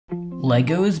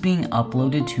Lego is being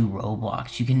uploaded to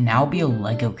Roblox. You can now be a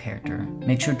Lego character.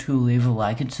 Make sure to leave a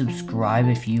like and subscribe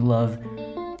if you love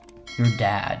your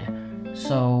dad.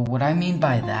 So what I mean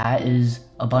by that is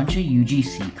a bunch of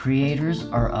UGC creators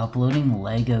are uploading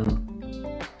Lego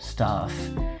stuff.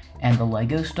 And the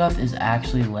Lego stuff is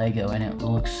actually Lego and it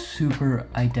looks super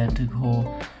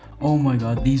identical. Oh my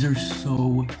god, these are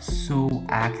so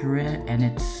accurate, and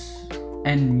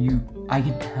I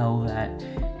can tell that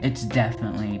it's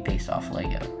definitely based off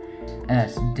Lego. And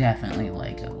that's definitely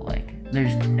Lego. Like,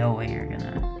 there's no way you're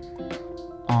gonna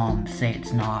say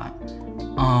it's not.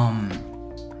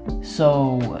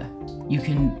 So you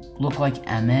can look like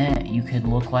Emmett, you could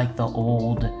look like the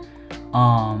old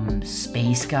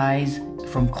space guys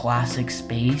from Classic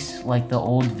Space, like the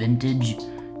old vintage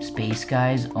space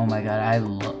guys. Oh my god,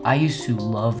 I used to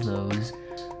love those.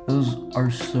 Those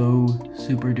are so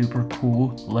super duper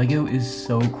cool. Lego is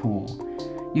so cool.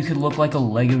 You could look like a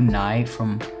Lego Knight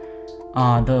from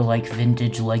the like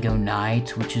vintage Lego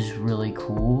Knights, which is really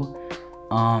cool.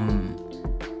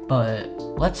 But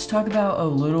let's talk about a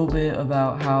little bit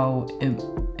about how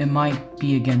it might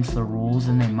be against the rules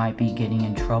and they might be getting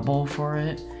in trouble for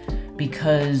it,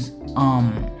 because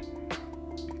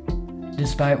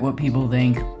despite what people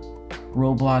think,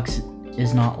 Roblox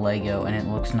is not Lego and it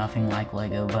looks nothing like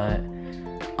Lego, but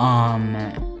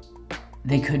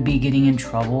they could be getting in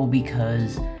trouble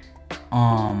because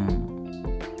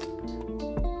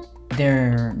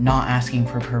they're not asking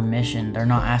for permission. They're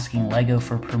not asking Lego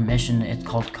for permission. It's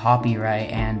called copyright,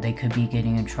 and they could be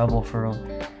getting in trouble for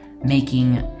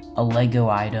making a Lego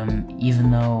item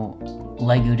even though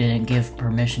Lego didn't give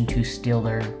permission to steal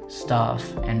their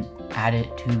stuff and add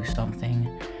it to something.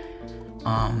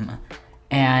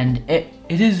 And it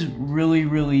is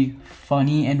really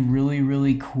funny and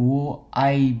really cool.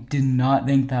 I did not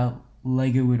think that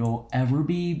Lego would ever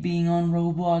be being on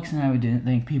Roblox, and I didn't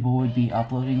think people would be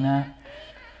uploading that.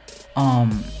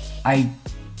 I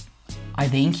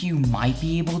think you might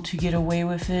be able to get away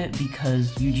with it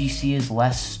because UGC is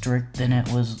less strict than it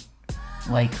was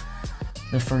like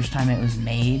the first time it was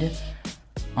made.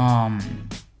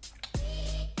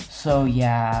 So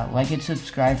yeah, like and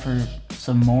subscribe for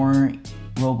some more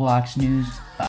Roblox news. Bye.